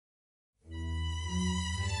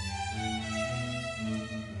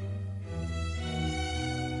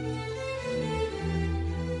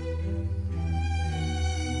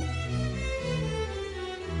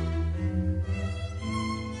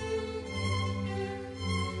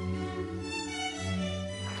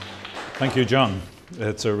Thank you, John.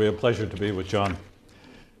 It's a real pleasure to be with John.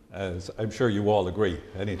 As I'm sure you all agree,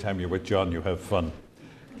 anytime you're with John, you have fun.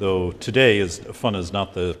 Though today, fun is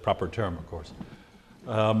not the proper term, of course.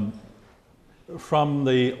 From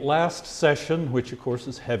the last session, which of course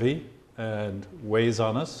is heavy and weighs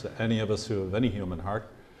on us, any of us who have any human heart,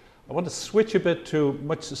 I want to switch a bit to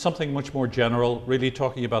something much more general, really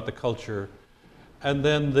talking about the culture, and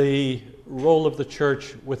then the role of the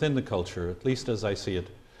church within the culture, at least as I see it.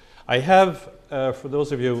 I have, for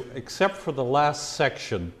those of you, except for the last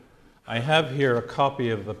section, I have here a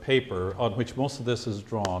copy of the paper on which most of this is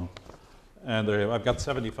drawn. And I've got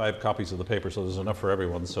 75 copies of the paper, so there's enough for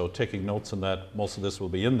everyone. So taking notes on that, most of this will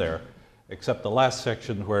be in there, except the last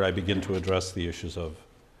section where I begin to address the issues of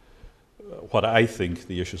what I think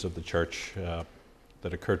the issues of the church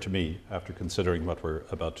that occur to me after considering what we're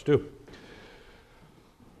about to do.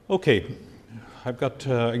 Okay, I'm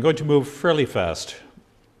going to move fairly fast.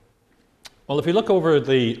 Well, if you look over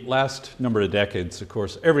the last number of decades, of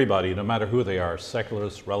course, everybody, no matter who they are,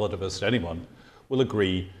 secularist, relativist, anyone, will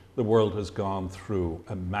agree the world has gone through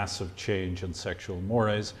a massive change in sexual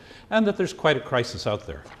mores and that there's quite a crisis out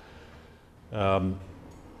there.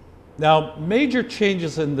 Now, major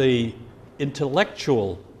changes in the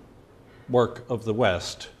intellectual work of the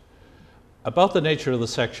West about the nature of the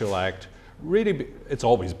sexual act, really, it's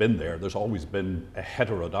always been there. There's always been a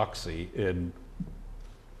heterodoxy in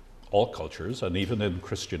all cultures, and even in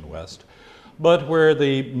Christian West. But where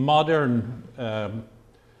the modern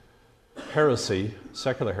heresy,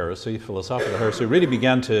 secular heresy, philosophical heresy really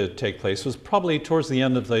began to take place was probably towards the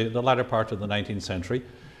end of the latter part of the 19th century.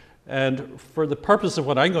 And for the purpose of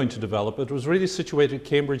what I'm going to develop, it was really situated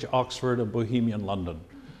Cambridge, Oxford, and Bohemian London.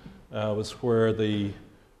 Was where the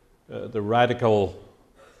radical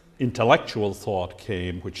intellectual thought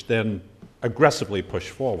came, which then aggressively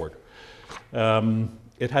pushed forward.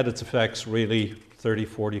 It had its effects really 30,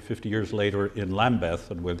 40, 50 years later in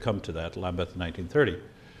Lambeth, and we'll come to that, Lambeth in 1930.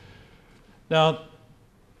 Now,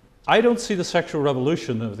 I don't see the sexual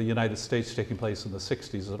revolution of the United States taking place in the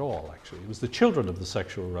 60s at all, actually. It was the children of the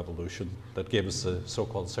sexual revolution that gave us the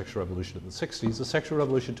so-called sexual revolution in the 60s. The sexual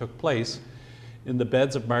revolution took place in the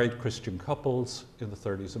beds of married Christian couples in the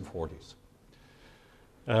 30s and 40s.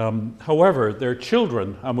 However, their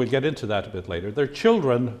children, and we'll get into that a bit later, their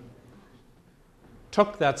children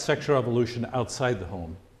took that sexual revolution outside the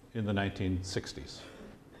home in the 1960s.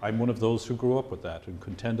 I'm one of those who grew up with that and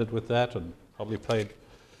contended with that and probably played,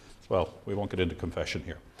 well, we won't get into confession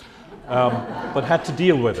here, but had to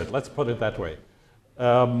deal with it, let's put it that way.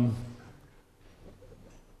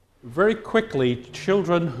 Very quickly,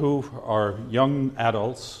 children who are young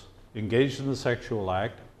adults engaged in the sexual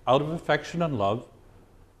act, out of affection and love,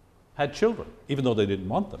 had children, even though they didn't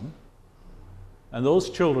want them. And those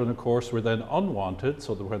children, of course, were then unwanted,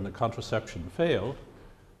 so that when the contraception failed,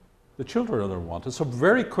 the children are unwanted. So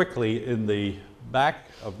very quickly in the back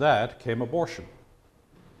of that came abortion.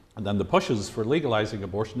 And then the pushes for legalizing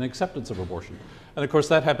abortion and acceptance of abortion. And of course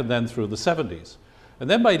that happened then through the 70s. And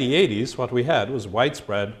then by the 80s, what we had was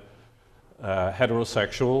widespread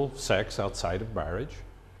heterosexual sex outside of marriage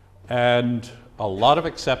and a lot of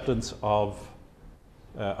acceptance of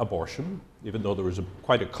abortion, even though there was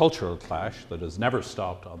quite a cultural clash that has never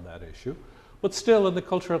stopped on that issue. But still, in the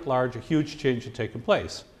culture at large, a huge change had taken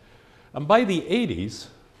place. And by the 80s,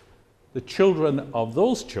 the children of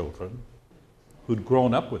those children who'd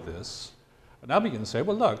grown up with this are now beginning to say,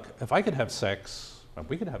 well, look, if I could have sex, and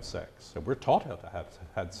we could have sex, and we're taught how to have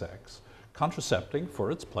had sex, contracepting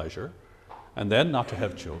for its pleasure, and then not to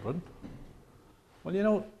have children. Well, you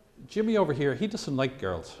know, Jimmy over here, he doesn't like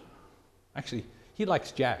girls. Actually, he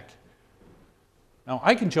likes Jack. Now,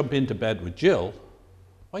 I can jump into bed with Jill.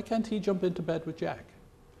 Why can't he jump into bed with Jack?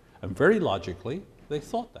 And very logically, they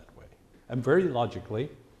thought that way. And very logically,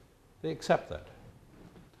 they accept that.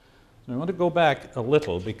 So I want to go back a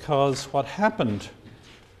little because what happened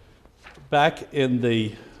back in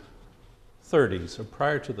the 30s, or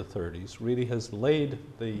prior to the 30s, really has laid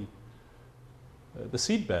the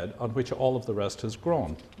seedbed on which all of the rest has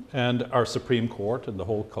grown. And our Supreme Court and the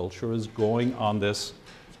whole culture is going on this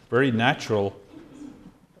very natural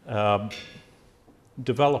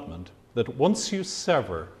development that once you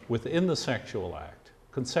sever within the sexual act,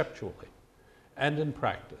 conceptually and in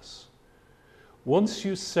practice, once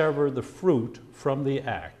you sever the fruit from the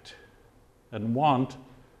act and want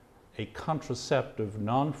a contraceptive,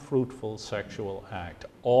 non-fruitful sexual act,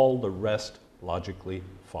 all the rest logically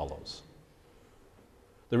follows.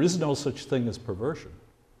 There is no such thing as perversion.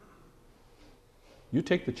 You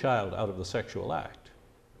take the child out of the sexual act.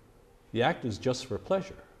 The act is just for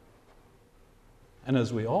pleasure. And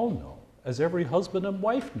as we all know, as every husband and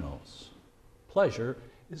wife knows, pleasure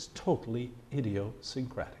is totally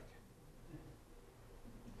idiosyncratic.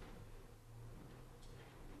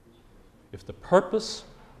 If the purpose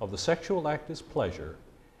of the sexual act is pleasure,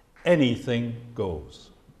 anything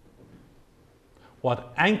goes.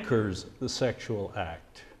 What anchors the sexual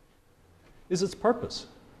act is its purpose.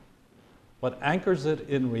 What anchors it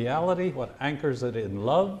in reality, what anchors it in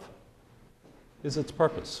love, is its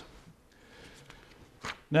purpose.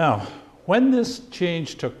 Now, when this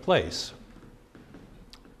change took place,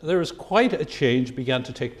 there was quite a change began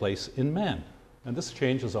to take place in men. And this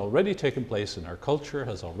change has already taken place in our culture,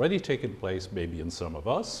 has already taken place maybe in some of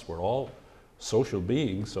us. We're all social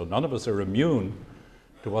beings, so none of us are immune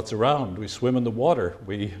to what's around. We swim in the water,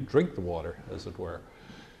 we drink the water, as it were.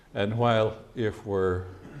 And while if we're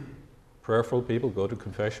prayerful people, go to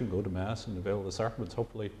confession, go to Mass, and avail the sacraments,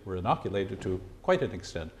 hopefully we're inoculated to quite an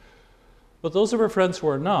extent. But those of our friends who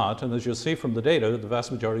are not, and as you'll see from the data, the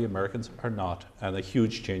vast majority of Americans are not, and a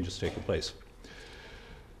huge change has taken place.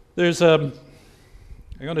 There's I'm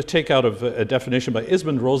going to take out of a definition by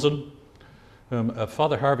Ismond Rosen,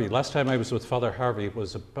 Father Harvey. Last time I was with Father Harvey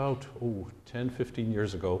was about 10, 15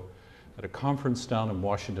 years ago at a conference down in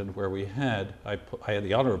Washington where we had, I had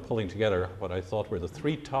the honor of pulling together what I thought were the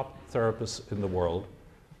 3 top therapists in the world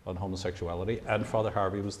on homosexuality, and Father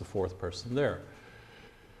Harvey was the 4th person there.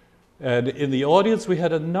 And in the audience we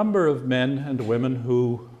had a number of men and women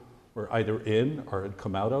who were either in or had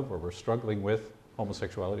come out of or were struggling with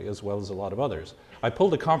homosexuality, as well as a lot of others. I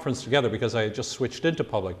pulled the conference together because I had just switched into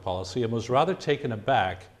public policy and was rather taken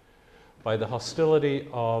aback by the hostility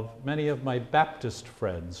of many of my Baptist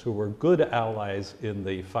friends who were good allies in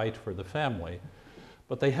the fight for the family,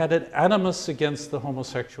 but they had an animus against the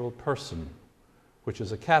homosexual person, which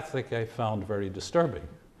as a Catholic I found very disturbing.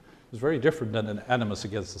 It was very different than an animus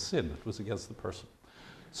against the sin. It was against the person.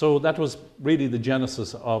 So that was really the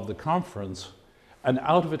genesis of the conference, and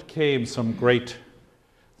out of it came some great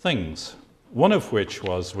things. One of which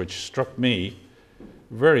was, which struck me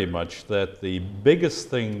very much, that the biggest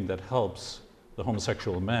thing that helps the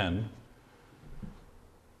homosexual man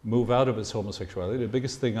move out of his homosexuality, the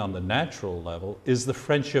biggest thing on the natural level, is the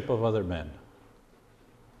friendship of other men.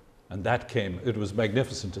 And that came, it was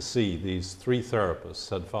magnificent to see these 3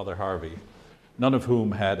 therapists and Father Harvey, none of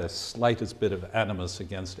whom had a slightest bit of animus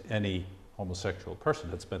against any homosexual person,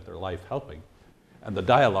 had spent their life helping. And the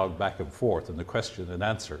dialogue back and forth and the question and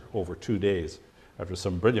answer over 2 days after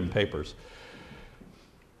some brilliant papers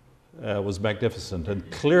was magnificent. And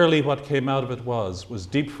clearly what came out of it was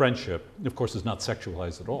deep friendship. Of course, it's not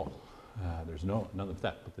sexualized at all. There's none of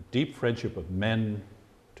that. But the deep friendship of men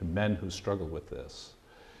to men who struggle with this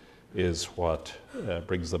is what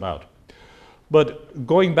brings them out. But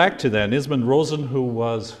going back to then, Ismond Rosen, who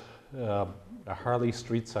was a Harley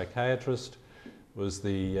Street psychiatrist, was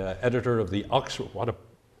the editor of the Oxford,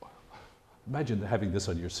 imagine having this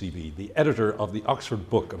on your CV, the editor of the Oxford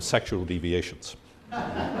Book of Sexual Deviations.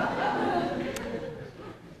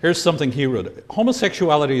 Here's something he wrote.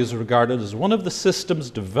 Homosexuality is regarded as one of the systems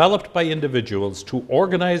developed by individuals to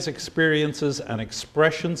organize experiences and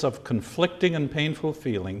expressions of conflicting and painful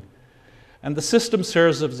feeling, and the system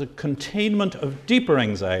serves as a containment of deeper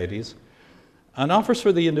anxieties and offers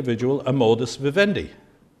for the individual a modus vivendi.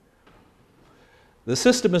 The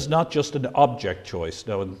system is not just an object choice.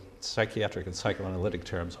 Now, in psychiatric and psychoanalytic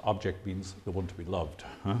terms, object means the one to be loved.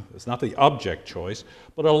 It's not the object choice,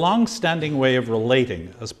 but a long-standing way of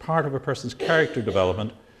relating as part of a person's character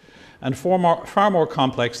development, and far more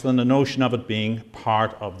complex than the notion of it being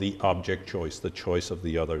part of the object choice, the choice of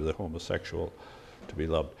the other, the homosexual to be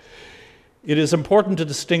loved. It is important to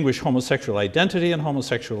distinguish homosexual identity and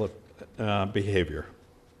homosexual behavior.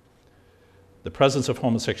 The presence of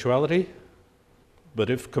homosexuality, but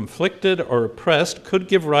if conflicted or oppressed, could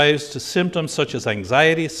give rise to symptoms such as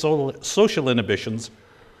anxiety, social inhibitions,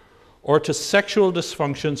 or to sexual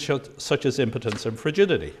dysfunctions such as impotence and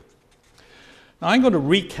frigidity. Now I'm going to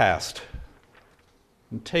recast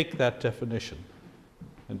and take that definition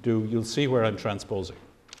and you'll see where I'm transposing.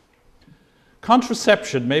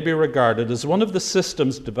 Contraception may be regarded as one of the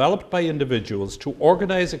systems developed by individuals to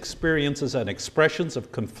organize experiences and expressions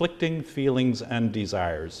of conflicting feelings and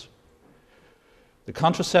desires. The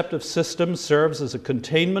contraceptive system serves as a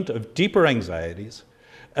containment of deeper anxieties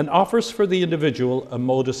and offers for the individual a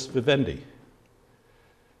modus vivendi.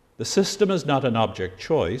 The system is not an object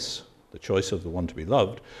choice, the choice of the one to be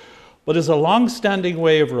loved, but is a long-standing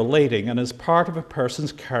way of relating and is part of a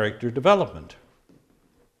person's character development.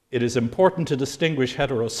 It is important to distinguish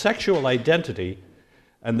heterosexual identity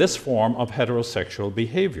and this form of heterosexual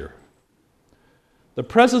behavior. The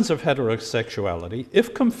presence of heterosexuality,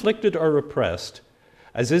 if conflicted or repressed,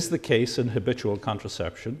 as is the case in habitual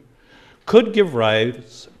contraception, could give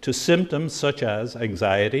rise to symptoms such as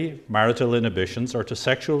anxiety, marital inhibitions, or to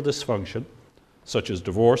sexual dysfunction, such as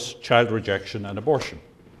divorce, child rejection, and abortion.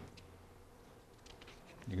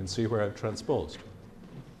 You can see where I've transposed.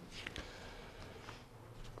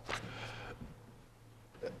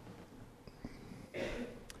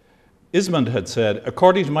 Ismond had said,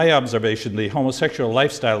 according to my observation, the homosexual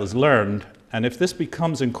lifestyle is learned, and if this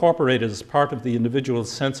becomes incorporated as part of the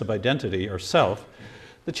individual's sense of identity or self,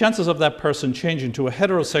 the chances of that person changing to a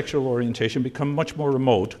heterosexual orientation become much more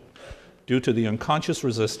remote due to the unconscious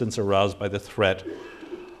resistance aroused by the threat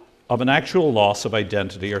of an actual loss of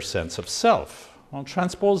identity or sense of self. I'll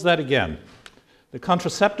transpose that again. The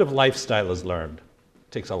contraceptive lifestyle is learned.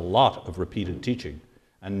 It takes a lot of repeated teaching,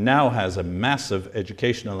 and now has a massive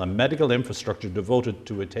educational and medical infrastructure devoted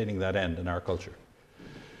to attaining that end in our culture.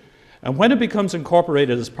 And when it becomes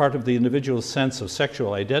incorporated as part of the individual's sense of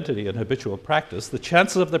sexual identity and habitual practice, the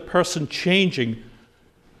chances of the person changing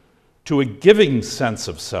to a giving sense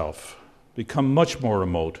of self become much more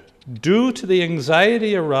remote due to the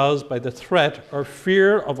anxiety aroused by the threat or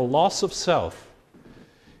fear of a loss of self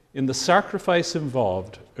in the sacrifice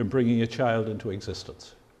involved in bringing a child into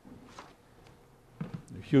existence.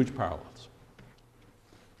 Huge parallels.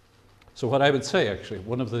 So what I would say, actually,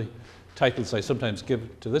 one of the titles I sometimes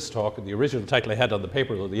give to this talk, and the original title I had on the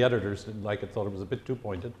paper, though the editors didn't like it, thought it was a bit too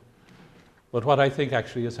pointed. But what I think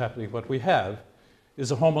actually is happening, what we have,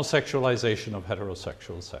 is a homosexualization of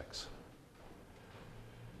heterosexual sex.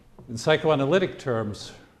 In psychoanalytic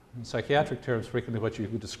terms, in psychiatric terms, frequently what you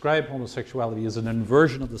would describe homosexuality as an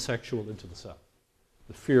inversion of the sexual into the self,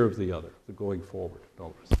 the fear of the other, the going forward, and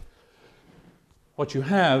all this. What you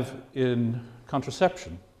have in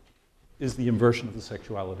contraception is the inversion of the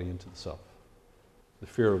sexuality into the self, the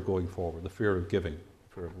fear of going forward, the fear of giving,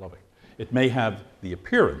 the fear of loving. It may have the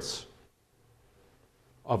appearance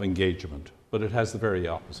of engagement, but it has the very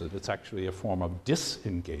opposite. It's actually a form of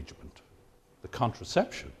disengagement. The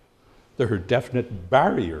contraception, there are definite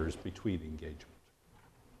barriers between engagement.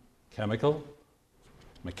 Chemical,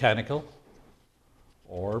 mechanical,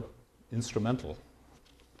 or instrumental.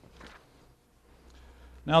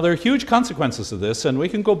 Now, there are huge consequences of this, and we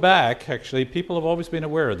can go back, actually, people have always been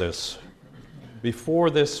aware of this.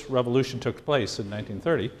 Before this revolution took place in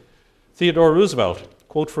 1930, Theodore Roosevelt,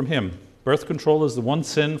 quote from him, "Birth control is the one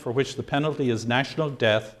sin for which the penalty is national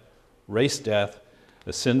death, race death,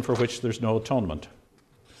 a sin for which there's no atonement."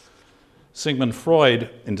 Sigmund Freud,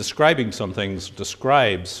 in describing some things,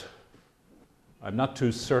 describes, I'm not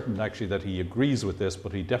too certain actually that he agrees with this,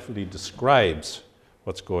 but he definitely describes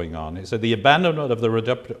what's going on. He said the abandonment of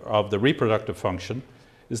the reproductive function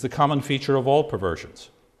is the common feature of all perversions.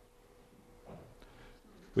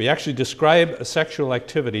 We actually describe a sexual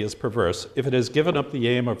activity as perverse if it has given up the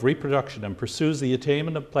aim of reproduction and pursues the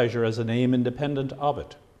attainment of pleasure as an aim independent of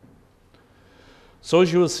it. So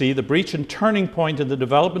as you will see, the breach and turning point in the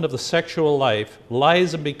development of the sexual life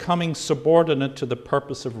lies in becoming subordinate to the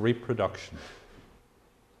purpose of reproduction.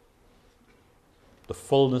 The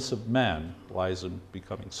fullness of man lies in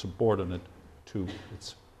becoming subordinate to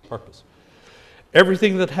its purpose.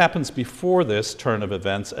 Everything that happens before this turn of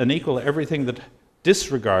events, and equally everything that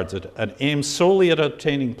disregards it and aims solely at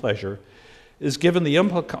obtaining pleasure, is given the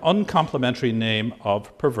uncomplimentary name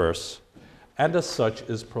of perverse, and as such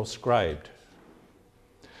is proscribed.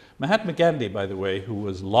 Mahatma Gandhi, by the way, who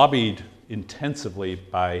was lobbied intensively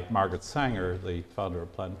by Margaret Sanger, the founder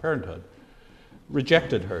of Planned Parenthood,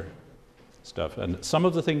 rejected her stuff. And some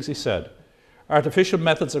of the things he said, artificial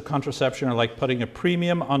methods of contraception are like putting a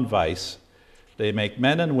premium on vice. They make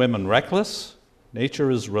men and women reckless. Nature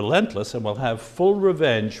is relentless and will have full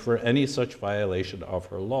revenge for any such violation of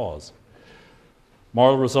her laws.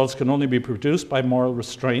 Moral results can only be produced by moral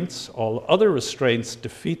restraints. All other restraints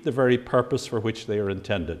defeat the very purpose for which they are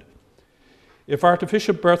intended. If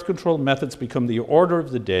artificial birth control methods become the order of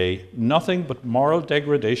the day, nothing but moral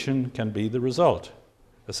degradation can be the result.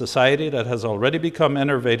 A society that has already become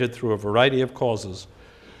enervated through a variety of causes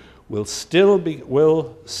will still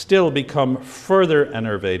become further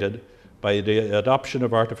enervated by the adoption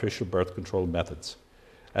of artificial birth control methods.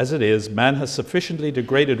 As it is, man has sufficiently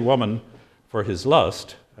degraded woman for his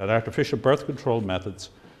lust, and artificial birth control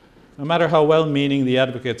methods, no matter how well-meaning the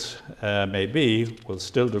advocates may be, will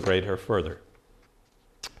still degrade her further.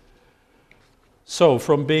 So,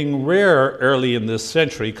 from being rare early in this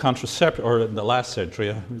century, or in the last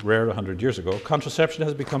century, rare 100 years ago, contraception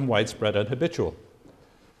has become widespread and habitual.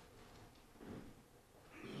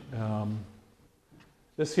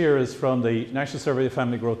 This here is from the National Survey of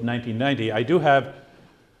Family Growth 1990. I do have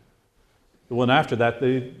The one after that,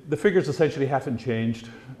 the figures essentially haven't changed,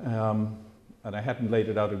 and I hadn't laid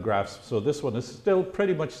it out in graphs, so this one is still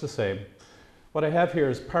pretty much the same. What I have here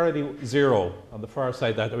is parity 0 on the far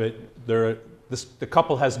side. That way, the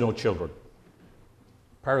couple has no children.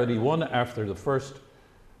 Parity 1 after the first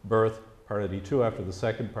birth, parity 2 after the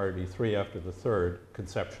second, parity 3 after the third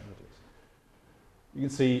conception. You can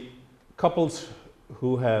see couples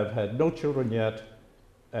who have had no children yet,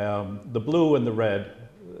 the blue and the red.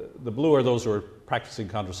 The blue are those who are practicing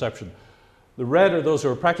contraception. The red are those who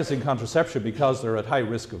are practicing contraception because they're at high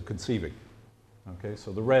risk of conceiving. Okay,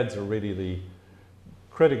 so the reds are really the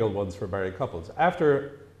critical ones for married couples.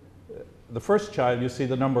 After the first child, you see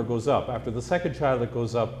the number goes up. After the second child, it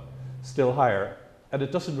goes up still higher. And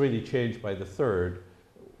it doesn't really change by the third.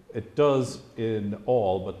 It does in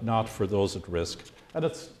all, but not for those at risk. And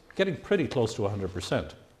it's getting pretty close to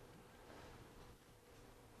 100%.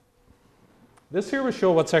 This here will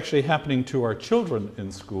show what's actually happening to our children in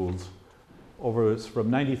schools from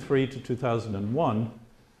 93 to 2001.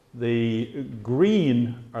 The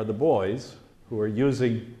green are the boys who are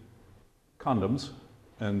using condoms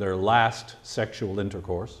in their last sexual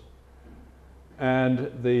intercourse. And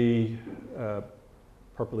the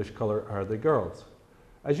purplish color are the girls.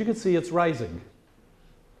 As you can see, it's rising.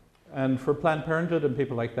 And for Planned Parenthood and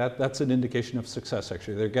people like that, that's an indication of success,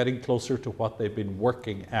 actually. They're getting closer to what they've been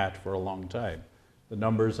working at for a long time. The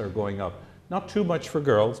numbers are going up. Not too much for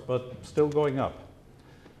girls, but still going up.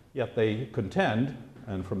 Yet they contend,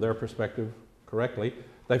 and from their perspective correctly,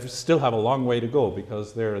 they still have a long way to go,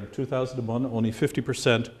 because there in 2001, only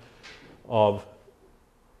 50% of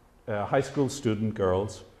high school student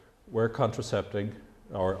girls were contracepting,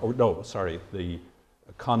 the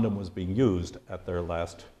condom was being used at their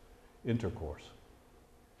last intercourse.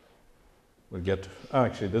 We'll get,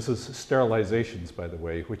 actually this is sterilizations, by the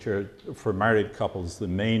way, which are for married couples the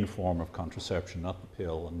main form of contraception, not the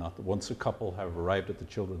pill, and not the, once a couple have arrived at the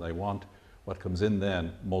children they want, what comes in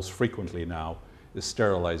then, most frequently now, is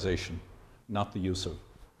sterilization, not the use of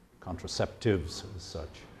contraceptives as such.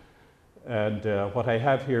 And what I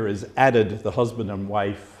have here is added the husband and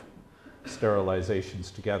wife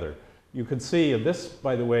sterilizations together. You can see, and this,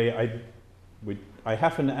 by the way, I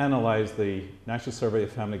haven't analyzed the National Survey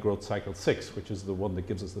of Family Growth Cycle 6, which is the one that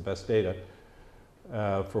gives us the best data,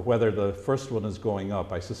 for whether the first one is going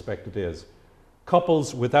up. I suspect it is.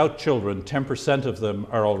 Couples without children, 10% of them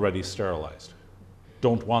are already sterilized,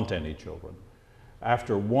 don't want any children.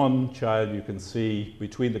 After one child, you can see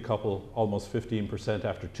between the couple almost 15%.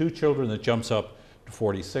 After 2 children, it jumps up to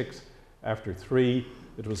 46. After 3,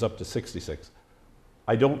 it was up to 66.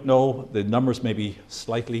 I don't know, the numbers may be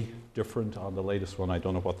slightly different on the latest one. I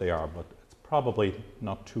don't know what they are, but it's probably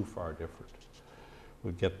not too far different.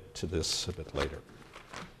 We'll get to this a bit later.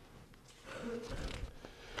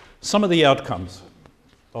 Some of the outcomes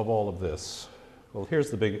of all of this. Well,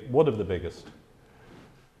 here's one of the biggest.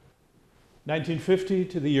 1950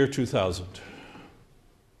 to the year 2000.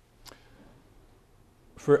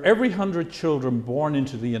 For every 100 children born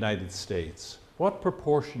into the United States, what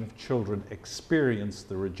proportion of children experience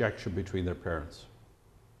the rejection between their parents?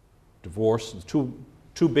 Divorce,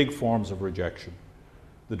 two big forms of rejection.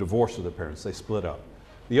 The divorce of the parents, they split up.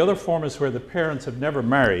 The other form is where the parents have never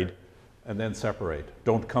married and then separate,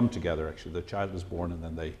 don't come together actually. The child is born and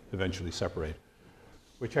then they eventually separate.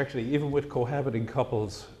 Which actually, even with cohabiting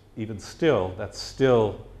couples, even still, that's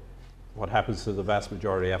still what happens to the vast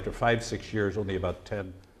majority. After 5-6 years, only about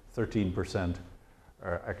 13%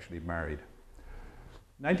 are actually married.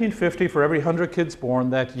 1950, for every 100 kids born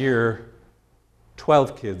that year,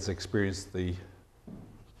 12 kids experienced the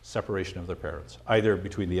separation of their parents, either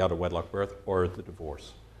between the out-of-wedlock birth or the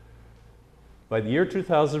divorce. By the year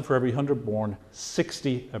 2000, for every 100 born,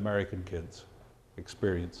 60 American kids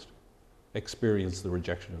experienced the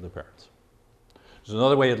rejection of their parents. There's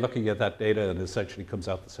another way of looking at that data, and it essentially comes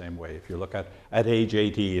out the same way. If you look at age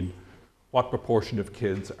 18, what proportion of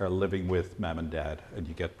kids are living with mom and dad, and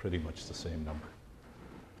you get pretty much the same number.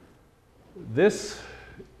 This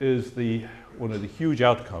is one of the huge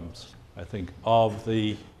outcomes, I think, of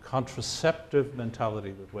the contraceptive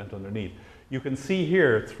mentality that went underneath. You can see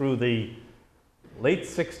here through the late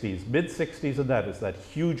 60s, mid 60s, and that is that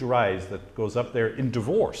huge rise that goes up there in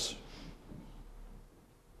divorce.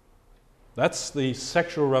 That's the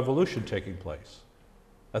sexual revolution taking place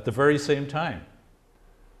at the very same time.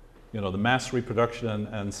 You know, the mass reproduction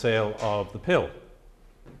and sale of the pill.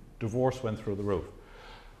 Divorce went through the roof.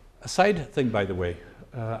 A side thing, by the way,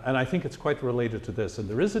 and I think it's quite related to this, and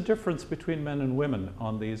there is a difference between men and women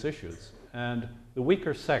on these issues. And the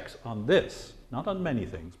weaker sex on this, not on many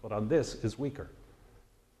things, but on this is weaker.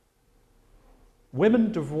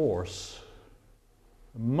 Women divorce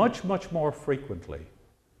much, much more frequently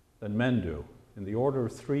than men do, in the order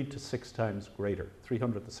of 3 to 6 times greater,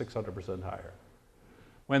 300 to 600% higher,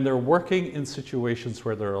 when they're working in situations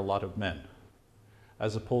where there are a lot of men,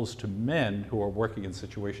 as opposed to men who are working in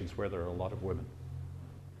situations where there are a lot of women.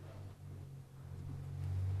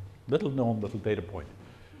 Little known, little data point.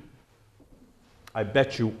 I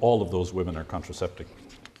bet you all of those women are contracepting.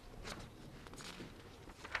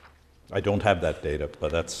 I don't have that data,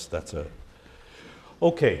 but that's a...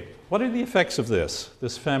 Okay, what are the effects of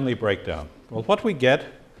this family breakdown? Well, what we get,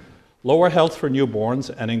 lower health for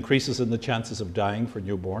newborns and increases in the chances of dying for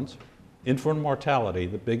newborns. Infant mortality,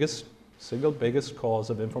 the single biggest cause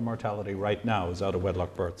of infant mortality right now is out of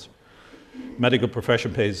wedlock births. Medical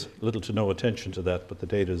profession pays little to no attention to that, but the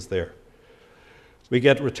data is there. We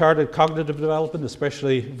get retarded cognitive development,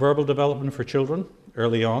 especially verbal development for children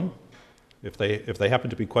early on, if they happen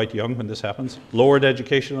to be quite young when this happens. Lowered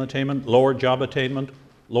educational attainment, lower job attainment,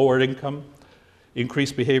 lower income,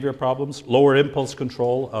 increased behavior problems, lower impulse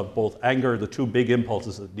control of both anger, the two big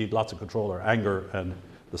impulses that need lots of control are anger and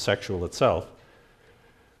the sexual itself.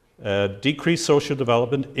 Decreased social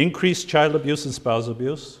development, increased child abuse and spouse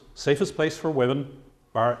abuse. Safest place for women,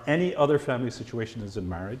 bar any other family situation, is in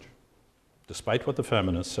marriage, despite what the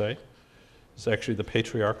feminists say. It's actually the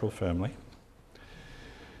patriarchal family.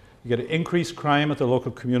 You get an increased crime at the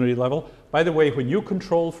local community level. By the way, when you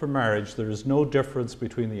control for marriage, there is no difference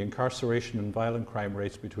between the incarceration and violent crime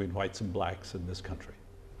rates between whites and blacks in this country.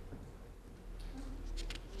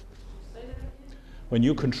 When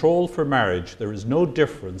you control for marriage, there is no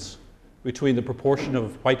difference between the proportion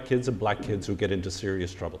of white kids and black kids who get into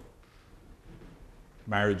serious trouble.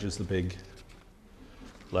 Marriage is the big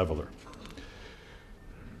leveler.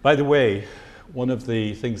 By the way, one of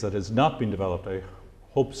the things that has not been developed, I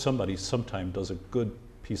hope somebody sometime does a good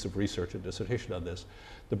piece of research and dissertation on this.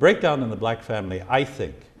 The breakdown in the black family, I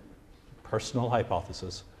think, personal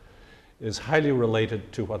hypothesis, is highly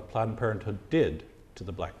related to what Planned Parenthood did to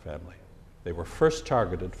the black family. They were first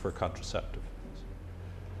targeted for contraceptive.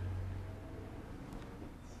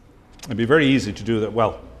 It'd be very easy to do that.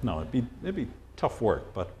 Well, no, it'd be tough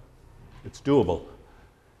work, but it's doable,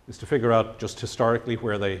 is to figure out just historically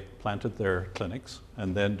where they planted their clinics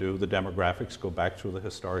and then do the demographics, go back through the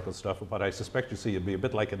historical stuff. But I suspect you see it'd be a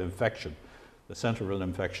bit like an infection, the center of an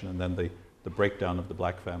infection and then the breakdown of the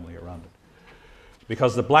black family around it.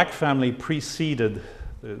 Because the black family preceded,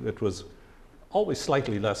 it was always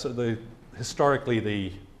slightly less. Historically,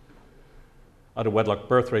 the out-of-wedlock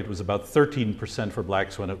birth rate was about 13% for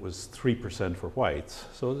blacks when it was 3% for whites.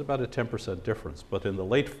 So it was about a 10% difference. But in the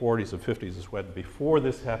late 40s and 50s is when, before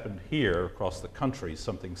this happened here across the country,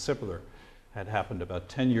 something similar had happened about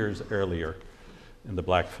 10 years earlier in the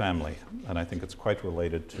black family. And I think it's quite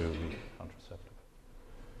related to the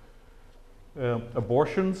contraceptive.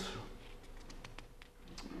 Abortions.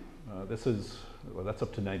 That's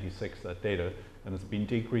up to 96, that data, and it's been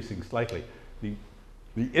decreasing slightly. The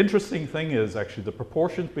interesting thing is actually the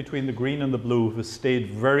proportions between the green and the blue have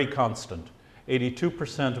stayed very constant.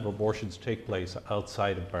 82% of abortions take place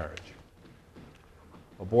outside of marriage.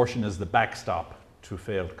 Abortion is the backstop to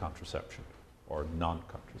failed contraception or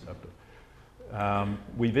non-contraceptive.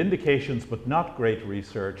 We've indications, but not great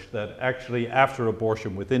research, that actually after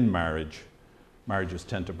abortion within marriage, marriages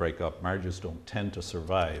tend to break up. Marriages don't tend to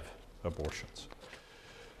survive abortions.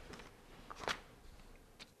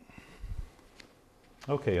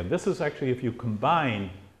 Okay, and this is actually, if you combine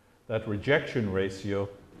that rejection ratio,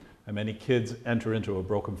 how many kids enter into a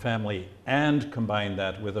broken family, and combine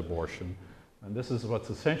that with abortion, and this is what's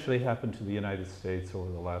essentially happened to the United States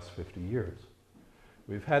over the last 50 years.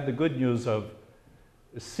 We've had the good news of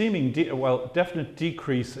a seeming, definite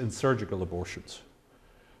decrease in surgical abortions.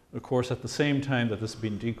 Of course, at the same time that this has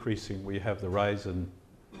been decreasing, we have the rise in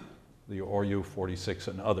the RU46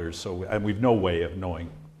 and others, and we've no way of knowing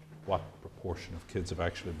what proportion of kids have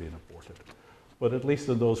actually been aborted. But at least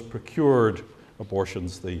in those procured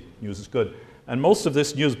abortions, the news is good. And most of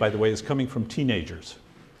this news, by the way, is coming from teenagers.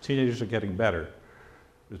 Teenagers are getting better.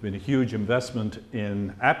 There's been a huge investment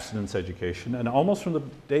in abstinence education, and almost from the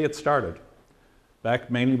day it started, back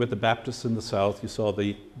mainly with the Baptists in the South, you saw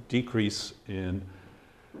the decrease in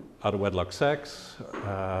out-of-wedlock sex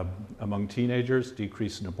among teenagers,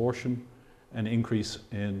 decrease in abortion, and increase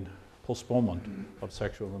in postponement of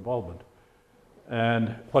sexual involvement.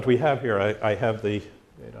 And what we have here, I have the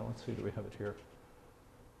data. Let's see, do we have it here?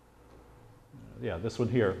 Yeah, this one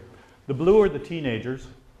here. The blue are the teenagers.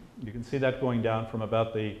 You can see that going down from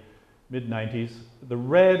about the mid-90s. The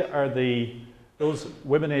red are those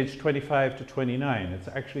women aged 25 to 29. It's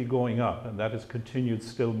actually going up, and that has continued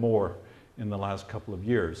still more in the last couple of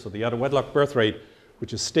years. So the out-of-wedlock birth rate, which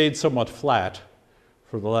has stayed somewhat flat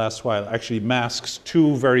for the last while, actually masks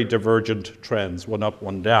two very divergent trends, one up,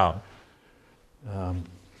 one down.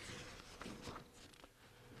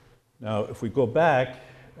 Now, if we go back,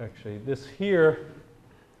 actually, this here,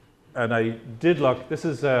 and I did look, this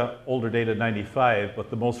is older data, 95, but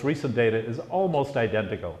the most recent data is almost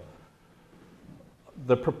identical.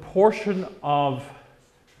 The proportion of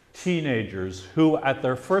teenagers who, at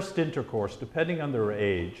their first intercourse, depending on their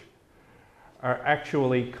age, are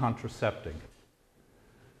actually contracepting.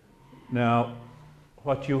 Now,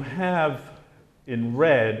 what you have in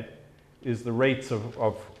red is the rates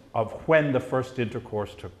of when the first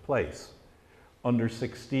intercourse took place. Under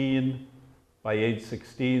 16, by age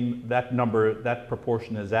 16, that number, that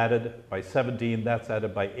proportion is added. By 17, that's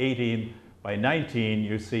added. By 18, by 19,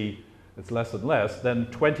 you see it's less and less. Then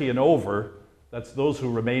 20 and over, that's those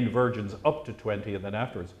who remain virgins up to 20 and then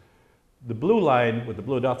afterwards. The blue line with the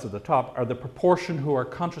blue dots at the top are the proportion who are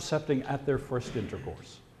contracepting at their first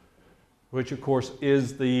intercourse, which of course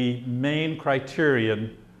is the main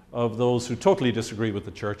criterion of those who totally disagree with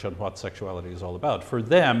the church on what sexuality is all about. For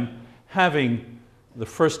them, having the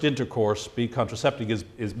first intercourse be contracepting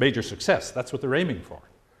is major success. That's what they're aiming for.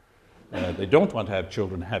 They don't want to have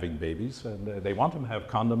children having babies, and they want them to have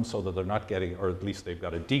condoms so that they're not getting, or at least they've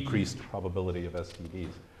got a decreased probability of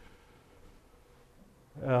STDs.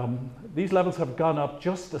 These levels have gone up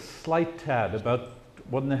just a slight tad, about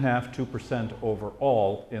 1.5%, 2%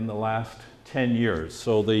 overall in the last 10 years.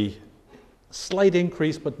 So the slight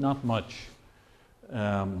increase, but not much.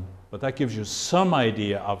 But that gives you some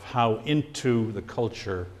idea of how into the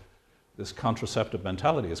culture this contraceptive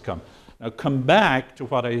mentality has come. Now come back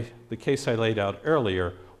to the case I laid out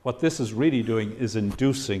earlier. What this is really doing is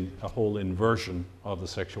inducing a whole inversion of the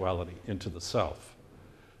sexuality into the self.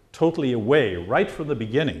 Totally away, right from the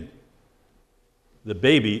beginning, the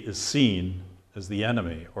baby is seen as the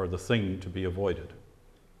enemy or the thing to be avoided.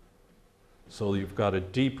 So you've got a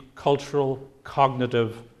deep cultural,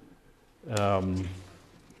 cognitive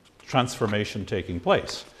transformation taking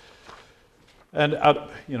place. And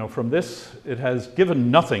from this, it has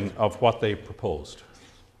given nothing of what they proposed.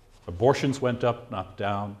 Abortions went up, not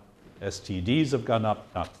down. STDs have gone up,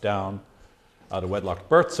 not down. Out-of-wedlock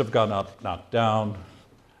births have gone up, not down.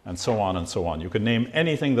 And so on and so on. You can name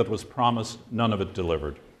anything that was promised, none of it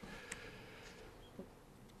delivered.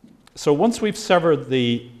 So once we've severed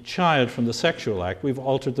the child from the sexual act, we've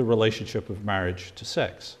altered the relationship of marriage to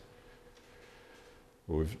sex.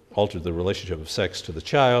 We've altered the relationship of sex to the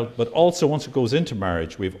child, but also once it goes into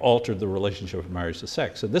marriage, we've altered the relationship of marriage to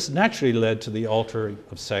sex. And this naturally led to the altering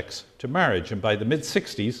of sex to marriage. And by the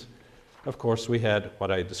mid-60s, of course, we had what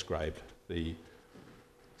I described, the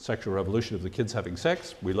sexual revolution of the kids having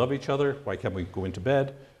sex. We love each other. Why can't we go into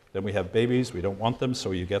bed? Then we have babies. We don't want them,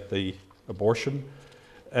 so you get the abortion.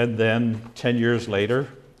 And then 10 years later,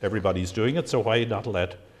 everybody's doing it, so why not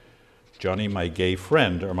let Johnny, my gay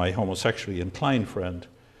friend, or my homosexually inclined friend,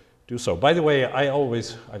 do so? By the way, I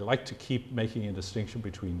like to keep making a distinction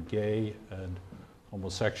between gay and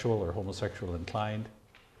homosexual or homosexual inclined,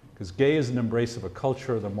 because gay is an embrace of a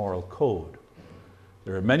culture and a moral code.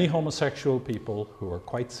 There are many homosexual people who are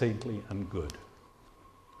quite saintly and good,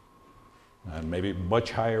 and maybe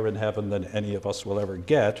much higher in heaven than any of us will ever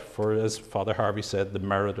get for, as Father Harvey said, the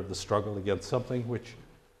merit of the struggle against something which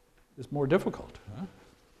is more difficult. Huh?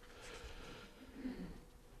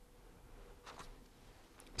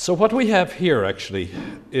 So what we have here actually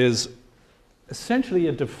is essentially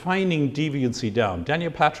a defining deviancy down.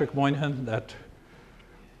 Daniel Patrick Moynihan, that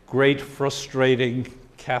great, frustrating,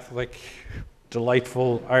 Catholic,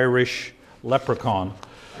 delightful Irish leprechaun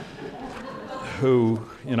who,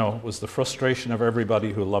 was the frustration of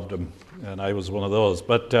everybody who loved him, and I was one of those.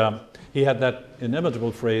 But he had that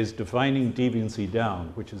inimitable phrase, defining deviancy down,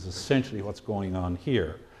 which is essentially what's going on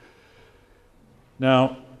here.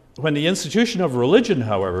 Now, when the institution of religion,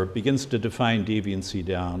 however, begins to define deviancy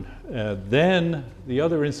down, then the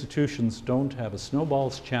other institutions don't have a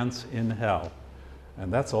snowball's chance in hell.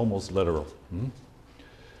 And that's almost literal.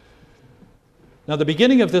 Now, the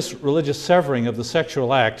beginning of this religious severing of the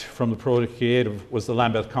sexual act from the procreative was the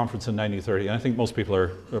Lambeth Conference in 1930. And I think most people are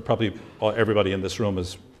probably everybody in this room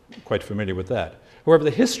is quite familiar with that. However,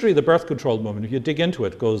 the history of the birth control movement, if you dig into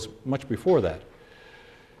it, goes much before that.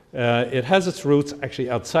 It has its roots actually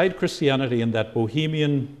outside Christianity in that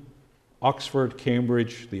Bohemian, Oxford,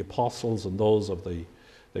 Cambridge, the apostles and those of they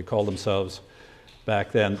called themselves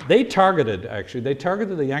back then. They targeted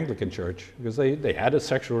the Anglican Church because they had a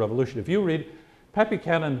sexual revolution. If you read Pat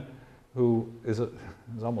Buchanan, who is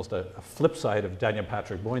almost a flip side of Daniel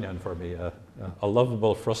Patrick Moynihan for me, a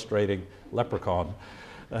lovable, frustrating leprechaun.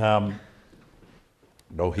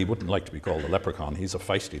 No, he wouldn't like to be called a leprechaun. He's a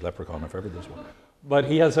feisty leprechaun if ever there's one. But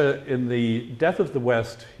he has in the Death of the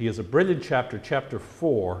West, he has a brilliant chapter, chapter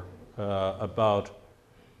 4, about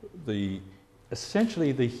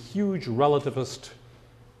essentially the huge relativist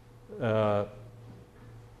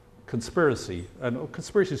conspiracy, and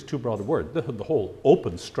conspiracy is too broad a word, the whole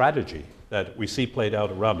open strategy that we see played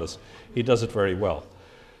out around us. He does it very well.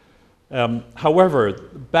 However,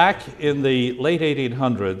 back in the late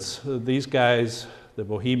 1800s, these guys, the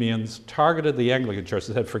Bohemians, targeted the Anglican Church.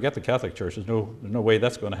 They said, forget the Catholic Church, there's no way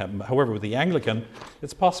that's going to happen. However, with the Anglican,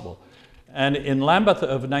 it's possible. And in Lambeth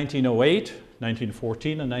of 1908,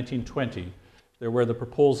 1914, and 1920, there were the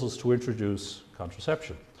proposals to introduce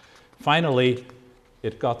contraception. Finally,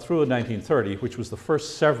 it got through in 1930, which was the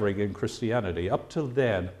first severing in Christianity. Up till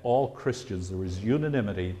then, all Christians, there was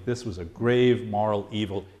unanimity. This was a grave moral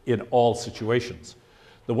evil in all situations.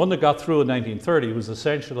 The one that got through in 1930 was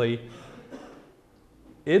essentially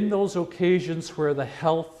in those occasions where the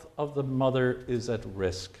health of the mother is at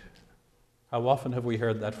risk. How often have we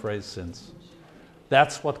heard that phrase since?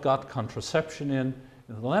 That's what got contraception in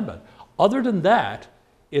the Lambeth. Other than that,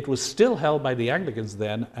 it was still held by the Anglicans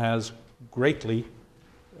then as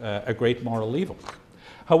a great moral evil.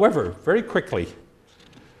 However, very quickly,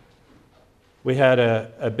 we had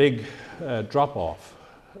a big drop-off.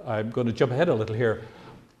 I'm going to jump ahead a little here.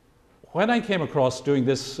 When I came across doing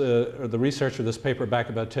this, the research for this paper back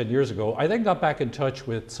about 10 years ago, I then got back in touch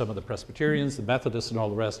with some of the Presbyterians, the Methodists, and all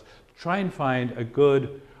the rest, to try and find a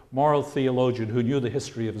good moral theologian who knew the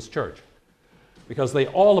history of his church. Because they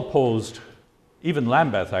all opposed, even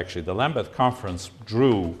Lambeth actually, the Lambeth Conference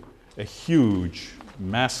drew a huge,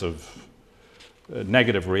 massive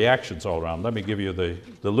negative reactions all around. Let me give you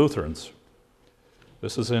the Lutherans.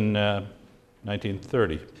 This is in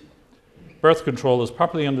 1930. Birth control, as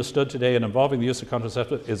properly understood today and involving the use of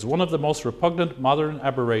contraceptive, is one of the most repugnant modern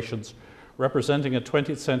aberrations, representing a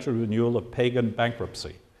 20th century renewal of pagan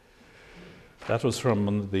bankruptcy. That was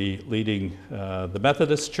from the leading, the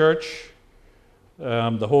Methodist Church.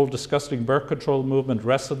 The whole disgusting birth control movement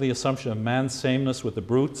rests on the assumption of man's sameness with the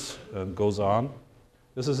brutes, and goes on.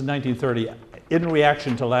 This is in 1930, in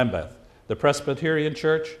reaction to Lambeth. The Presbyterian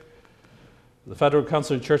Church, the Federal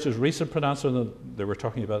Council of Churches' recent pronouncement, they were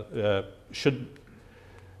talking about,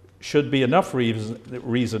 should be enough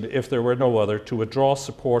reason, if there were no other, to withdraw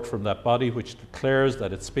support from that body which declares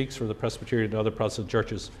that it speaks for the Presbyterian and other Protestant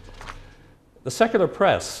churches. The secular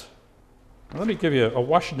press, let me give you a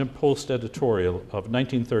Washington Post editorial of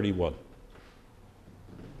 1931.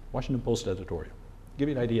 Washington Post editorial. Give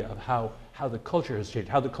you an idea of how the culture has changed,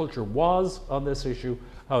 how the culture was on this issue,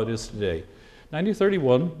 how it is today.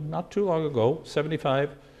 1931, not too long ago,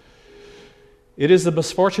 75. It is the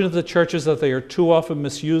misfortune of the churches that they are too often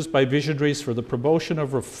misused by visionaries for the promotion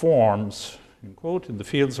of reforms, in quote, in the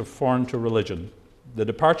fields of foreign to religion. The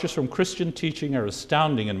departures from Christian teaching are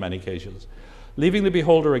astounding in many cases, leaving the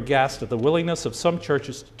beholder aghast at the willingness of some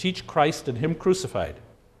churches to teach Christ and Him crucified.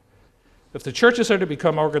 If the churches are to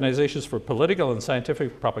become organizations for political and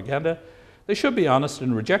scientific propaganda, they should be honest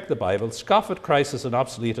and reject the Bible, scoff at Christ as an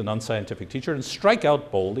obsolete and unscientific teacher, and strike out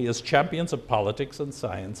boldly as champions of politics and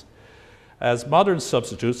science, as modern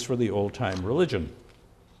substitutes for the old-time religion.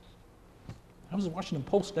 That was the Washington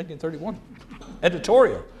Post, 1931.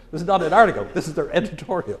 Editorial. This is not an article. This is their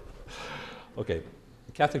editorial. Okay.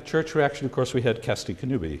 The Catholic Church reaction, of course, we had Casti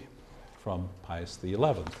Connubii from Pius XI,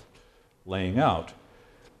 laying out.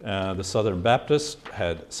 The Southern Baptists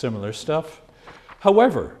had similar stuff.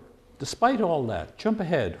 However, despite all that, jump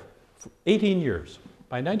ahead for 18 years.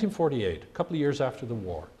 By 1948, a couple of years after the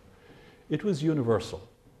war, it was universal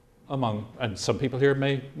among, and some people here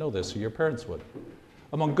may know this, or your parents would,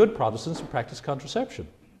 among good Protestants who practiced contraception.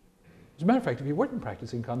 As a matter of fact, if you weren't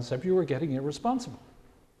practicing contraception, you were getting irresponsible.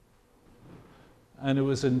 And it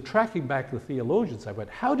was in tracking back the theologians, I went,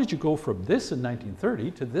 how did you go from this in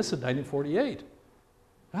 1930 to this in 1948?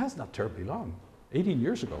 That's not terribly long. 18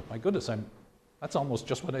 years ago. My goodness, that's almost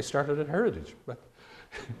just when I started at Heritage. But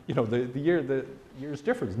you know, the year's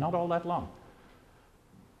difference, not all that long.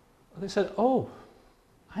 They said, oh,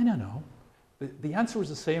 I don't know. The answer was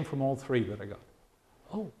the same from all three that I got.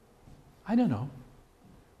 Oh, I don't know.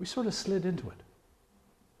 We sort of slid into it.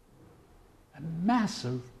 A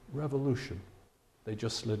massive revolution they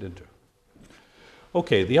just slid into.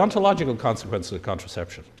 Okay, the ontological consequences of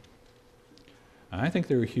contraception. I think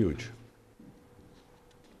they're huge.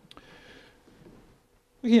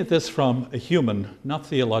 Looking at this from a human, not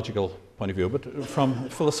theological point of view, but from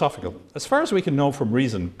philosophical. As far as we can know from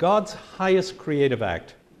reason, God's highest creative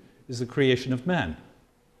act is the creation of man.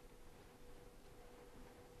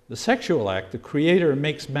 The sexual act, the Creator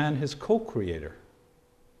makes man his co-creator.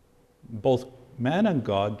 Both man and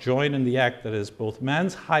God join in the act that is both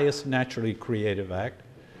man's highest naturally creative act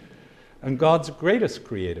and God's greatest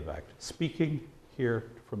creative act, speaking here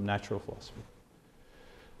from natural philosophy.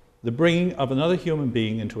 The bringing of another human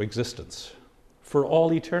being into existence for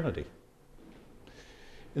all eternity.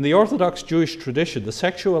 In the Orthodox Jewish tradition, the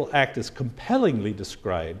sexual act is compellingly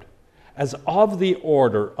described as of the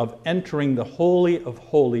order of entering the Holy of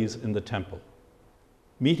Holies in the temple,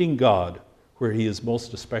 meeting God where he is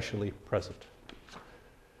most especially present.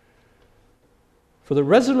 For the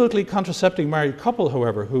resolutely contracepting married couple,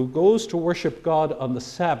 however, who goes to worship God on the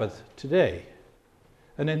Sabbath today,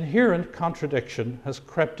 an inherent contradiction has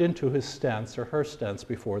crept into his stance or her stance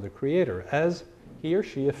before the Creator, as he or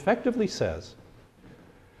she effectively says,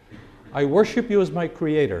 I worship you as my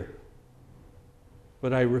Creator,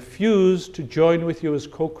 but I refuse to join with you as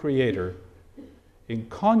co-creator in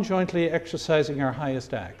conjointly exercising our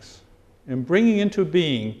highest acts, in bringing into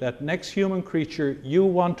being that next human creature you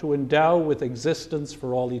want to endow with existence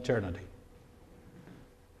for all eternity.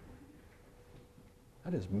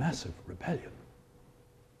 That is massive rebellion.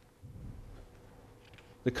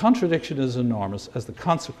 The contradiction is enormous, as the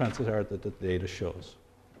consequences are that the data shows.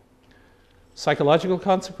 Psychological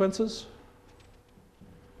consequences?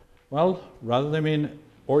 Well, rather than being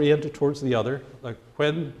oriented towards the other, like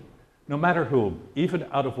when, no matter whom, even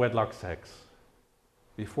out of wedlock sex,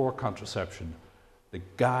 before contraception, the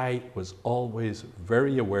guy was always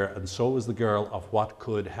very aware, and so was the girl, of what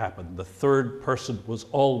could happen. The third person was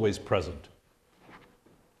always present,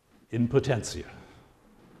 in potentia.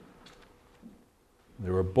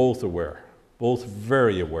 They were both aware, both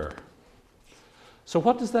very aware. So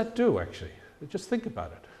what does that do, actually? Just think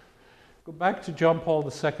about it. Go back to John Paul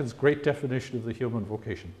II's great definition of the human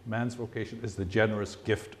vocation. Man's vocation is the generous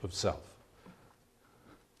gift of self.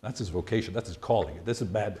 That's his vocation, that's his calling. This is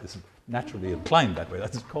bad, it's naturally inclined that way,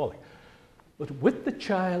 that's his calling. But with the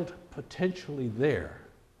child potentially there,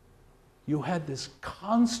 you had this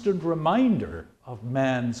constant reminder of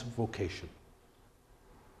man's vocation.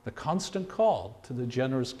 The constant call to the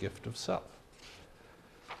generous gift of self.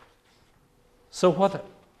 So what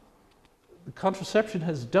the contraception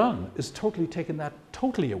has done is totally taken that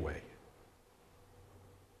totally away.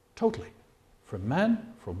 Totally. From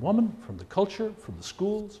man, from woman, from the culture, from the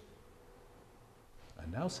schools,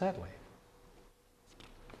 and now, sadly,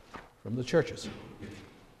 from the churches.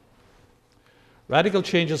 Radical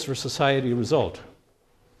changes for society result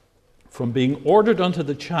from being ordered unto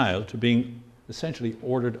the child to being essentially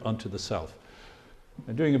ordered unto the self.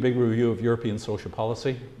 I'm doing a big review of European social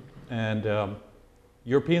policy, and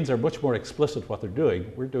Europeans are much more explicit what they're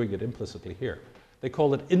doing. We're doing it implicitly here. They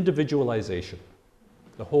call it individualization.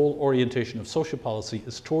 The whole orientation of social policy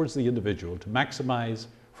is towards the individual, to maximize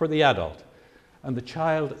for the adult. And the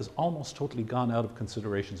child is almost totally gone out of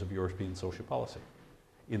considerations of European social policy.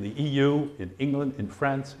 In the EU, in England, in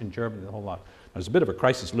France, in Germany, the whole lot. There's a bit of a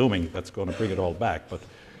crisis looming that's going to bring it all back, but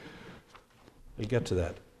we'll get to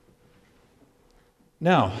that.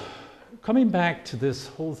 Now, coming back to this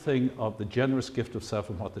whole thing of the generous gift of self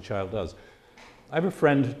and what the child does. I have a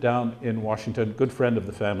friend down in Washington, good friend of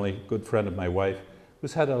the family, good friend of my wife,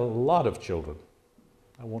 who's had a lot of children.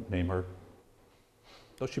 I won't name her,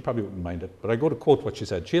 though she probably wouldn't mind it, but I go to quote what she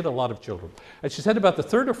said. She had a lot of children. And she said about the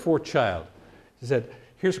third or fourth child, she said,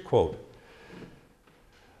 here's a quote.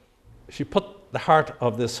 She put the heart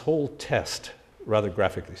of this whole test rather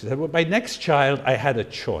graphically. She said, with my next child, I had a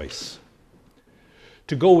choice.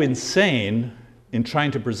 To go insane in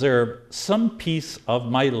trying to preserve some piece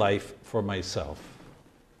of my life for myself,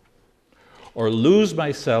 or lose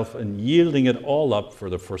myself in yielding it all up for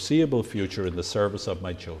the foreseeable future in the service of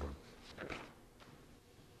my children.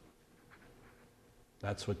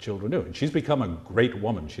 That's what children do. And she's become a great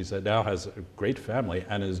woman. She now has a great family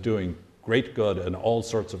and is doing great good in all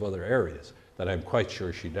sorts of other areas that I'm quite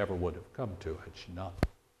sure she never would have come to had she not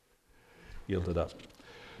yielded up.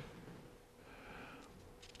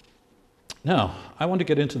 Now, I want to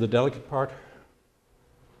get into the delicate part.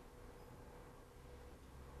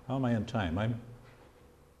 How am I on time? 10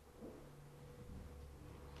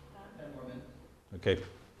 more minutes. Okay.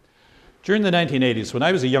 During the 1980s, when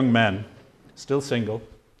I was a young man, still single,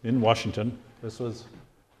 in Washington, this was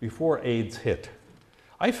before AIDS hit,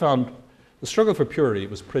 I found the struggle for purity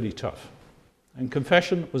was pretty tough, and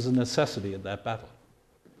confession was a necessity in that battle.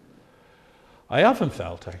 I often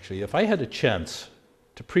felt, actually, if I had a chance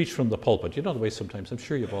to preach from the pulpit, you know the way sometimes, I'm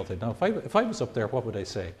sure you've all said, now if I was up there, what would I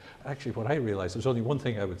say? Actually, what I realized, there's only one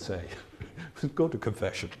thing I would say. Go to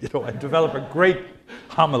confession. You know, I'd develop a great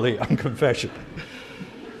homily on confession.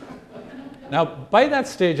 Now, by that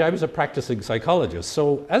stage, I was a practicing psychologist.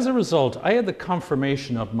 So as a result, I had the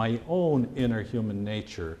confirmation of my own inner human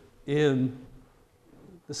nature in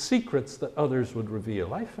the secrets that others would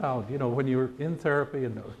reveal. I found, you know, when you're in therapy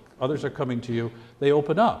and others are coming to you, they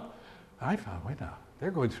open up. I found, wait now,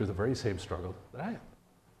 they're going through the very same struggle that I am.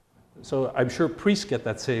 So I'm sure priests get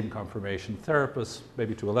that same confirmation, therapists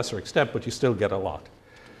maybe to a lesser extent, but you still get a lot.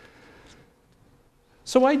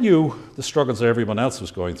 So I knew the struggles that everyone else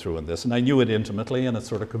was going through in this, and I knew it intimately, and it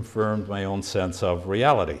sort of confirmed my own sense of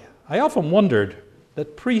reality. I often wondered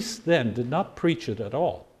that priests then did not preach it at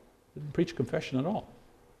all, didn't preach confession at all.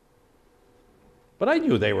 But I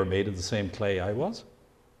knew they were made of the same clay I was.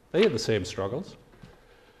 They had the same struggles.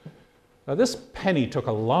 Now this penny took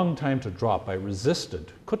a long time to drop. I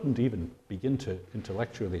resisted, couldn't even begin to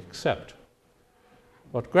intellectually accept.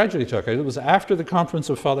 What gradually took, it was after the conference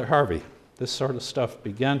of Father Harvey. This sort of stuff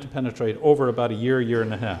began to penetrate over about a year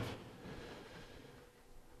and a half.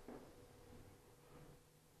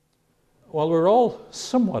 While we're all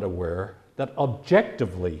somewhat aware that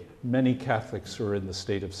objectively many Catholics who are in the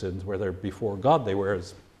state of sins, whether before God they were,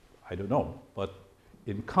 as I don't know, but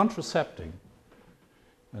in contracepting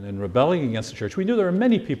and in rebelling against the church, we knew there were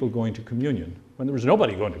many people going to communion when there was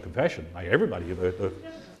nobody going to confession. Like everybody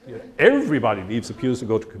leaves the pews to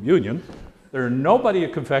go to communion. There are nobody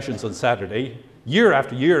at confessions on Saturday, year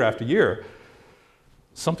after year after year.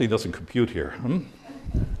 Something doesn't compute here.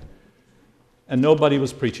 And nobody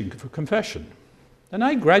was preaching for confession. And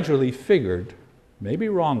I gradually figured, maybe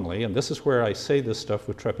wrongly, and this is where I say this stuff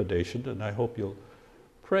with trepidation, and I hope you'll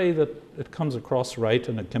pray that it comes across right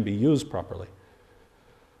and it can be used properly.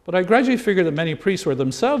 But I gradually figured that many priests were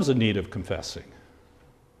themselves in need of confessing.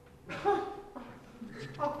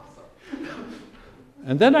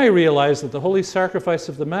 And then I realized that the holy sacrifice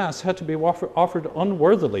of the Mass had to be offered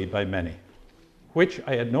unworthily by many, which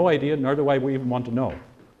I had no idea, nor do I even want to know.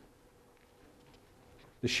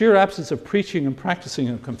 The sheer absence of preaching and practicing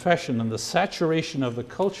and confession and the saturation of the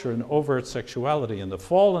culture in overt sexuality and the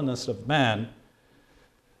fallenness of man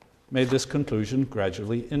made this conclusion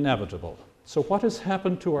gradually inevitable. So what has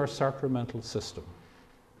happened to our sacramental system?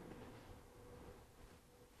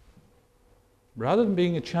 Rather than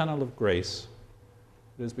being a channel of grace,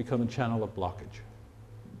 it has become a channel of blockage.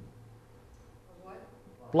 What?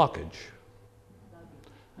 Blockage.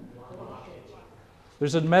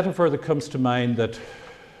 There's a metaphor that comes to mind that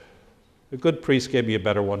a good priest gave me a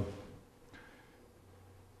better one.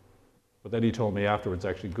 But then he told me afterwards,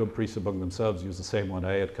 actually, good priests among themselves use the same one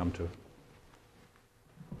I had come to.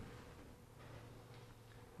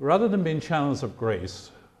 Rather than being channels of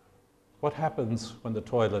grace, what happens when the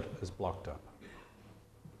toilet is blocked up?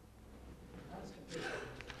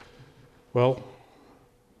 Well,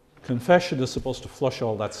 confession is supposed to flush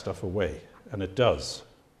all that stuff away, and it does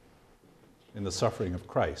in the suffering of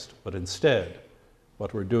Christ. But instead,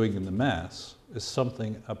 what we're doing in the Mass is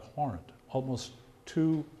something abhorrent, almost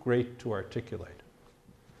too great to articulate.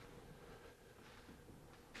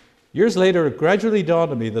 Years later, it gradually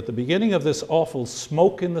dawned on me that the beginning of this awful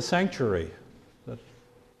smoke in the sanctuary that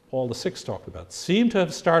Paul VI talked about seemed to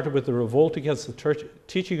have started with the revolt against the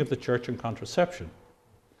teaching of the church on contraception,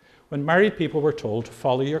 when married people were told to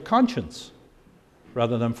follow your conscience,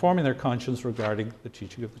 rather than forming their conscience regarding the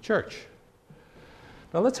teaching of the church.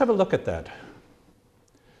 Now let's have a look at that.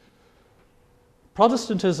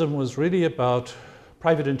 Protestantism was really about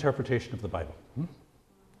private interpretation of the Bible.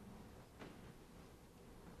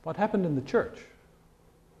 What happened in the church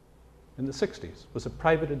in the 60s was a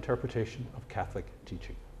private interpretation of Catholic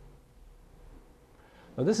teaching.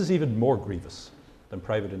 Now this is even more grievous than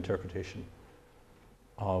private interpretation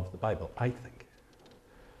of the Bible, I think.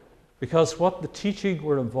 Because what the teaching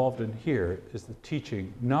we're involved in here is the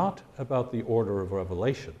teaching not about the order of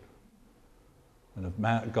revelation and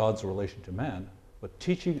of God's relation to man, but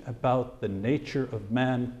teaching about the nature of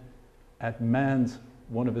man at man's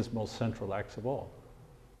one of his most central acts of all.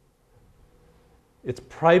 It's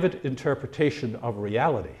private interpretation of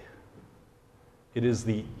reality. It is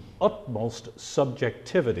the utmost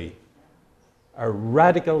subjectivity, a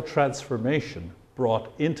radical transformation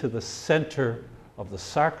brought into the center of the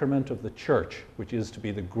sacrament of the church, which is to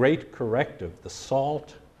be the great corrective, the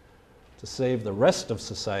salt to save the rest of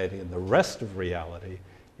society and the rest of reality.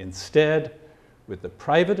 Instead, with the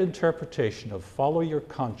private interpretation of follow your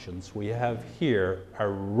conscience, we have here a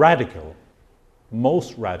radical,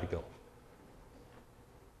 most radical,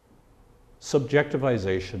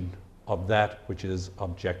 subjectivization of that which is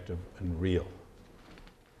objective and real.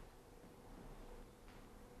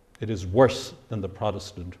 It is worse than the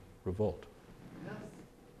Protestant revolt.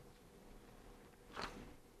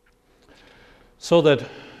 So that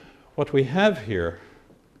what we have here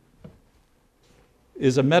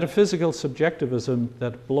is a metaphysical subjectivism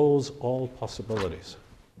that blows all possibilities.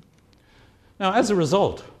 Now, as a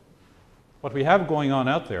result, what we have going on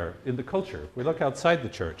out there in the culture, if we look outside the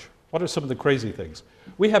church, what are some of the crazy things?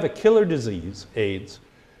 We have a killer disease, AIDS,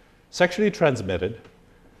 sexually transmitted,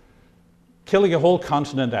 killing a whole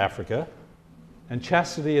continent, Africa, and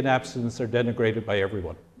chastity and abstinence are denigrated by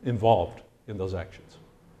everyone involved in those actions.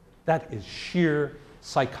 That is sheer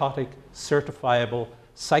psychotic, certifiable,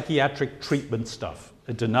 psychiatric treatment stuff,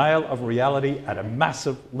 a denial of reality at a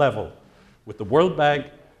massive level, with the World Bank,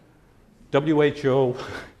 WHO,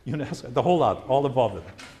 UNESCO, the whole lot, all involved in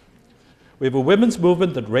it. We have a women's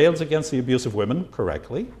movement that rails against the abuse of women,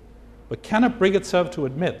 correctly, but cannot bring itself to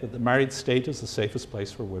admit that the married state is the safest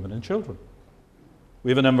place for women and children. We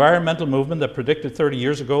have an environmental movement that predicted 30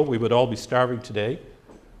 years ago we would all be starving today,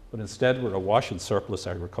 but instead we're awash in surplus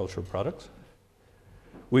agricultural products.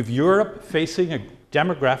 We've Europe facing a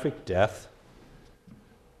demographic death.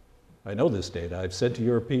 I know this data. I've said to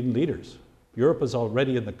European leaders, Europe is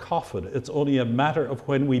already in the coffin. It's only a matter of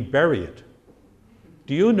when we bury it.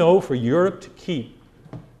 Do you know for Europe to keep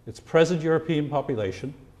its present European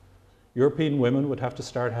population, European women would have to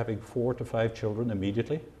start having 4 to 5 children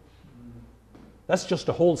immediately? That's just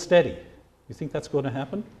to hold steady. You think that's going to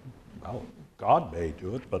happen? Well, God may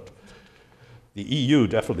do it, but the EU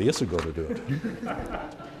definitely isn't going to do it.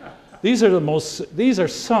 These are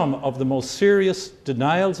some of the most serious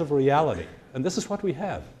denials of reality. And this is what we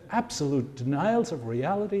have. Absolute denials of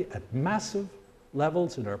reality at massive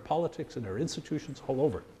levels in our politics, in our institutions, all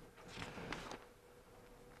over.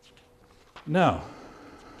 Now,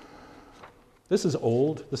 this is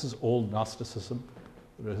old Gnosticism.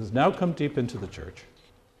 It has now come deep into the church.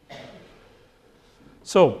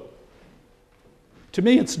 So, to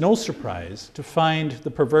me, it's no surprise to find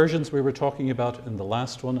the perversions we were talking about in the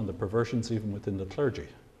last one, and the perversions even within the clergy,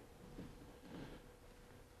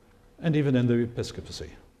 and even in the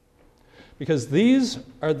episcopacy. Because these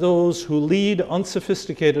are those who lead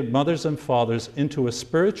unsophisticated mothers and fathers into a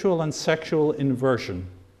spiritual and sexual inversion.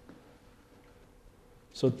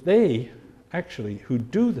 So they, actually, who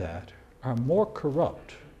do that, are more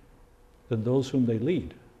corrupt than those whom they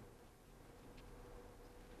lead.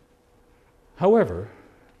 However,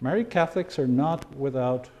 married Catholics are not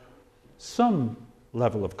without some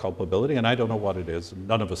level of culpability, and I don't know what it is, and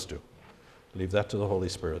none of us do. Leave that to the Holy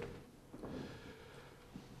Spirit.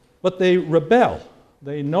 But they rebel.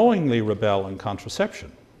 They knowingly rebel in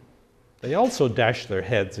contraception. They also dash their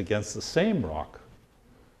heads against the same rock.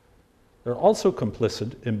 They're also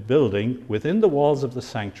complicit in building within the walls of the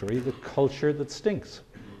sanctuary the culture that stinks,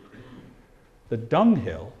 the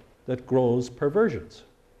dunghill that grows perversions.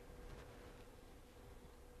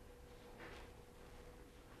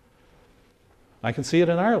 I can see it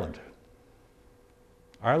in Ireland.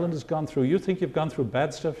 Ireland has gone through, you think you've gone through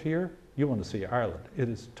bad stuff here? You want to see Ireland. It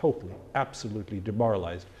is totally, absolutely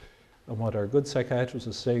demoralized. And what our good psychiatrist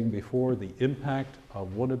was saying before, the impact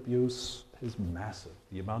of one abuse is massive.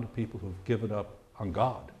 The amount of people who've given up on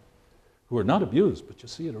God, who are not abused, but you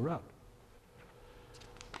see it around.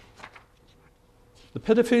 The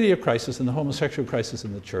pedophilia crisis and the homosexual crisis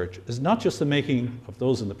in the church is not just the making of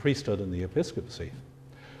those in the priesthood and the episcopacy,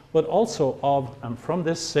 but also of, and from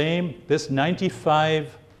this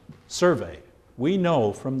 95 survey, we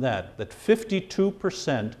know from that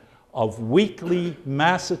 52% of weekly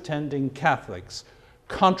mass attending Catholics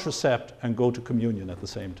contracept and go to communion at the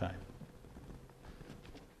same time.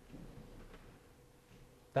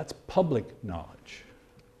 That's public knowledge.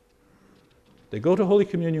 They go to Holy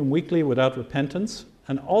Communion weekly without repentance,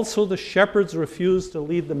 and also the shepherds refuse to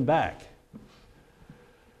lead them back.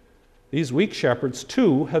 These weak shepherds,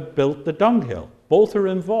 too, have built the dunghill. Both are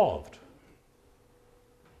involved.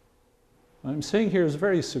 What I'm saying here is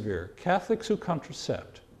very severe. Catholics who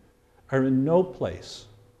contracept are in no place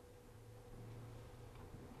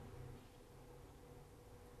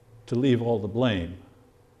to leave all the blame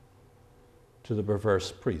to the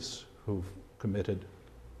perverse priests who've committed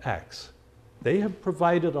acts. They have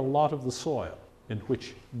provided a lot of the soil in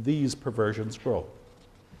which these perversions grow.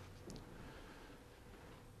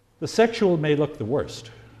 The sexual may look the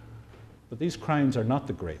worst, but these crimes are not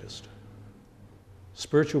the greatest.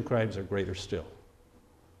 Spiritual crimes are greater still.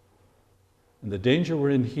 And the danger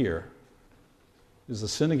we're in here is the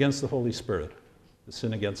sin against the Holy Spirit, the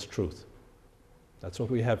sin against truth. That's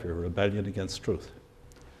what we have here, rebellion against truth.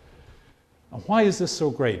 And why is this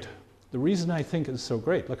so great? The reason I think it's so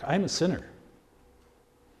great, look, I'm a sinner,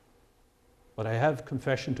 but I have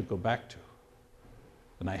confession to go back to.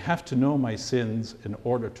 And I have to know my sins in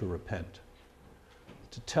order to repent,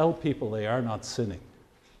 to tell people they are not sinning,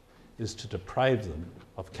 is to deprive them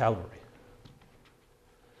of Calvary.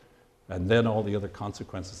 And then all the other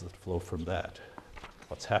consequences that flow from that.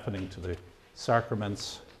 What's happening to the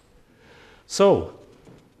sacraments. So,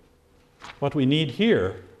 what we need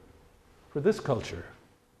here for this culture,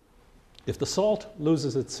 if the salt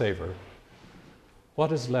loses its savor,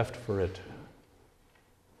 what is left for it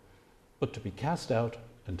but to be cast out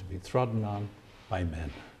and to be trodden on by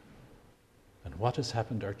men? And what has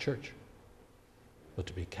happened to our church? But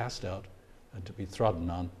to be cast out and to be trodden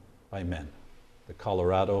on by men. The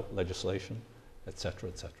Colorado legislation, etc.,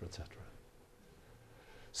 etc., etc.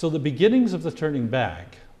 So the beginnings of the turning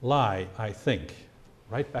back lie, I think,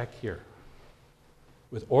 right back here,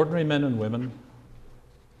 with ordinary men and women,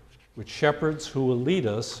 with shepherds who will lead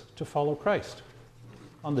us to follow Christ.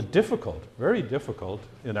 On the difficult, very difficult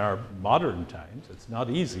in our modern times, it's not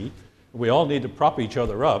easy. We all need to prop each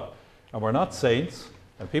other up, and we're not saints,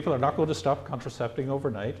 and people are not going to stop contracepting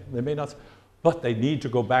overnight. They may not, but they need to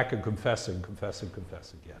go back and confess and confess and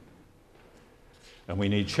confess again. And we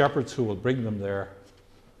need shepherds who will bring them there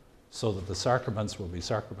so that the sacraments will be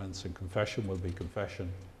sacraments and confession will be confession.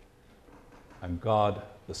 And God,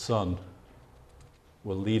 the Son,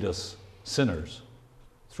 will lead us sinners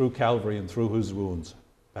through Calvary and through whose wounds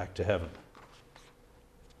back to heaven.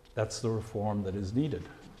 That's the reform that is needed,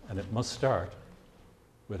 and it must start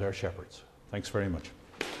with our shepherds. Thanks very much.